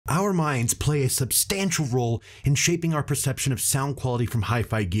Our minds play a substantial role in shaping our perception of sound quality from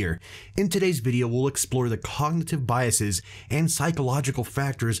hi-fi gear. In today's video, we'll explore the cognitive biases and psychological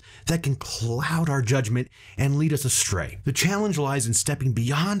factors that can cloud our judgment and lead us astray. The challenge lies in stepping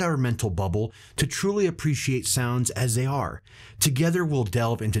beyond our mental bubble to truly appreciate sounds as they are. Together, we'll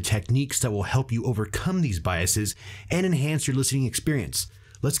delve into techniques that will help you overcome these biases and enhance your listening experience.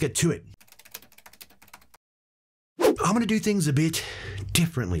 Let's get to it. I'm going to do things a bit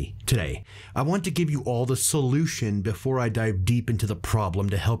differently today. I want to give you all the solution before I dive deep into the problem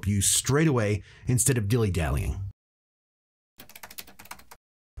to help you straight away instead of dilly-dallying.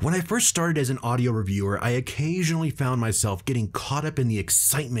 When I first started as an audio reviewer, I occasionally found myself getting caught up in the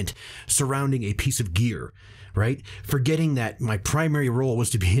excitement surrounding a piece of gear, right? Forgetting that my primary role was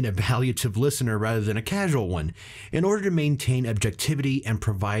to be an evaluative listener rather than a casual one. In order to maintain objectivity and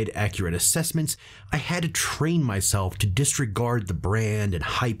provide accurate assessments, I had to train myself to disregard the brand and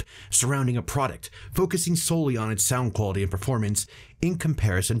hype surrounding a product, focusing solely on its sound quality and performance in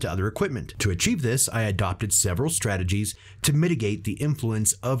comparison to other equipment. To achieve this, I adopted several strategies to mitigate the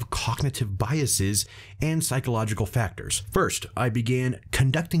influence of cognitive biases and psychological factors. First, I began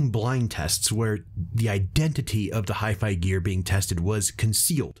conducting blind tests where the identity of the hi-fi gear being tested was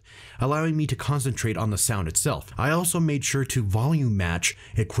concealed, allowing me to concentrate on the sound itself. I also made sure to volume match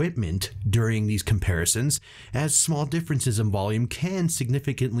equipment during these comparisons, as small differences in volume can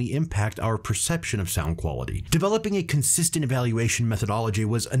significantly impact our perception of sound quality. Developing a consistent evaluation methodology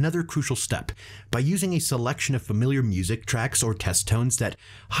was another crucial step. By using a selection of familiar music tracks or test tones that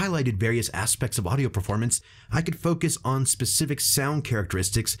highlighted various aspects of audio performance, I could focus on specific sound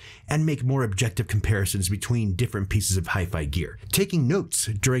characteristics and make more objective comparisons between different pieces of hi-fi gear. Taking notes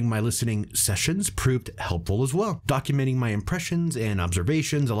during my listening sessions proved helpful as well. Documenting my impressions and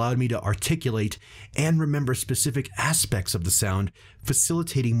observations allowed me to articulate and remember specific aspects of the sound,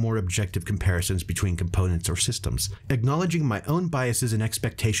 facilitating more objective comparisons between components or systems. Acknowledging my own biases and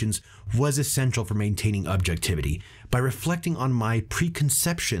expectations was essential for maintaining objectivity. By reflecting on my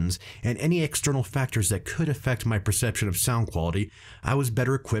preconceptions and any external factors that could affect my perception of sound quality, I was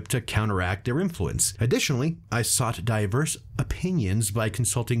better equipped to counteract their influence. Additionally, I sought diverse opinions by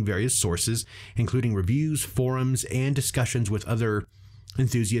consulting various sources, including reviews, forums, and discussions with other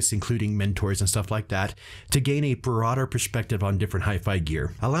enthusiasts, including mentors and stuff like that, to gain a broader perspective on different hi-fi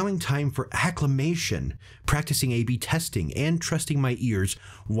gear. Allowing time for acclimation, practicing A/B testing, and trusting my ears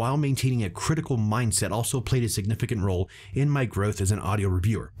while maintaining a critical mindset also played a significant role in my growth as an audio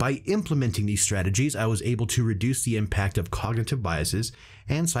reviewer. By implementing these strategies, I was able to reduce the impact of cognitive biases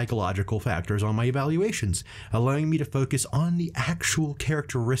and psychological factors on my evaluations, allowing me to focus on the actual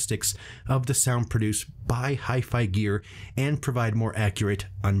characteristics of the sound produced by hi-fi gear and provide more accurate,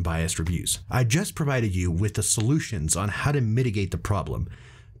 unbiased reviews. I just provided you with the solutions on how to mitigate the problem.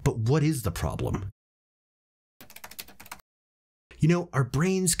 But what is the problem? You know, our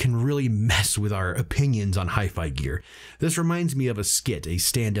brains can really mess with our opinions on hi-fi gear. This reminds me of a skit a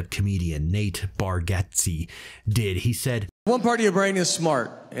stand-up comedian, Nate Bargatze, did. He said, "One part of your brain is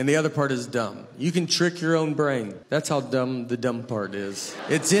smart, and the other part is dumb. You can trick your own brain. That's how dumb the dumb part is.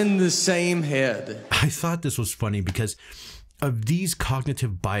 It's in the same head." I thought this was funny because of these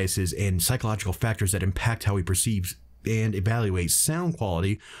cognitive biases and psychological factors that impact how we perceive and evaluate sound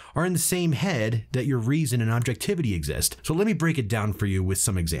quality are in the same head that your reason and objectivity exist. So let me break it down for you with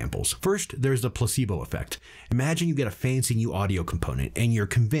some examples. First, there's the placebo effect. Imagine you get a fancy new audio component and you're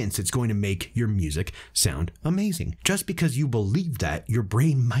convinced it's going to make your music sound amazing. Just because you believe that, your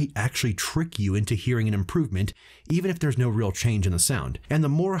brain might actually trick you into hearing an improvement, even if there's no real change in the sound. And the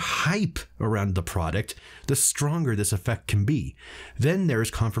more hype around the product, the stronger this effect can be. Then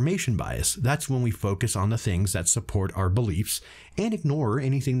there's confirmation bias. That's when we focus on the things that support our beliefs and ignore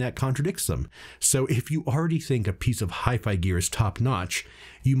anything that contradicts them. So if you already think a piece of hi-fi gear is top-notch,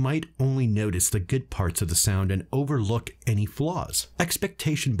 you might only notice the good parts of the sound and overlook any flaws.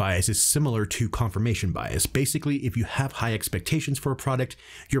 Expectation bias is similar to confirmation bias. Basically, if you have high expectations for a product,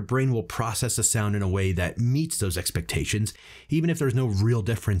 your brain will process the sound in a way that meets those expectations, even if there's no real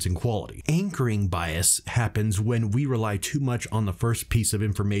difference in quality. Anchoring bias happens when we rely too much on the first piece of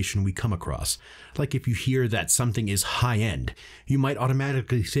information we come across. Like if you hear that something is high-end, you might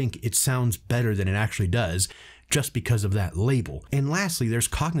automatically think it sounds better than it actually does, just because of that label. And lastly, there's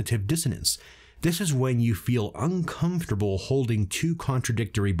cognitive dissonance. This is when you feel uncomfortable holding two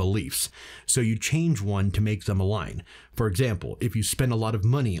contradictory beliefs, so you change one to make them align. For example, if you spend a lot of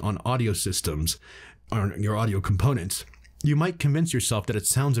money on audio systems, on your audio components, You might convince yourself that it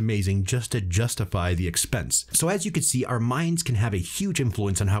sounds amazing just to justify the expense. So as you can see, our minds can have a huge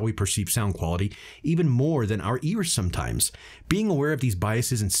influence on how we perceive sound quality, even more than our ears sometimes. Being aware of these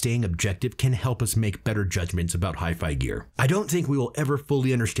biases and staying objective can help us make better judgments about hi-fi gear. I don't think we will ever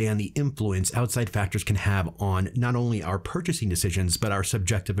fully understand the influence outside factors can have on not only our purchasing decisions, but our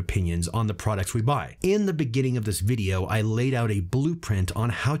subjective opinions on the products we buy. In the beginning of this video, I laid out a blueprint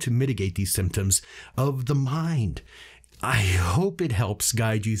on how to mitigate these symptoms of the mind. I hope it helps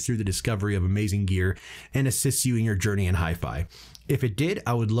guide you through the discovery of amazing gear and assists you in your journey in hi-fi. If it did,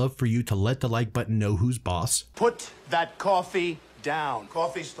 I would love for you to let the like button know who's boss. Put that coffee down.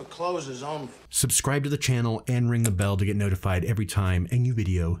 Coffee's for closers only. Subscribe to the channel and ring the bell to get notified every time a new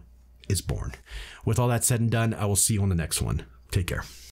video is born. With all that said and done, I will see you on the next one. Take care.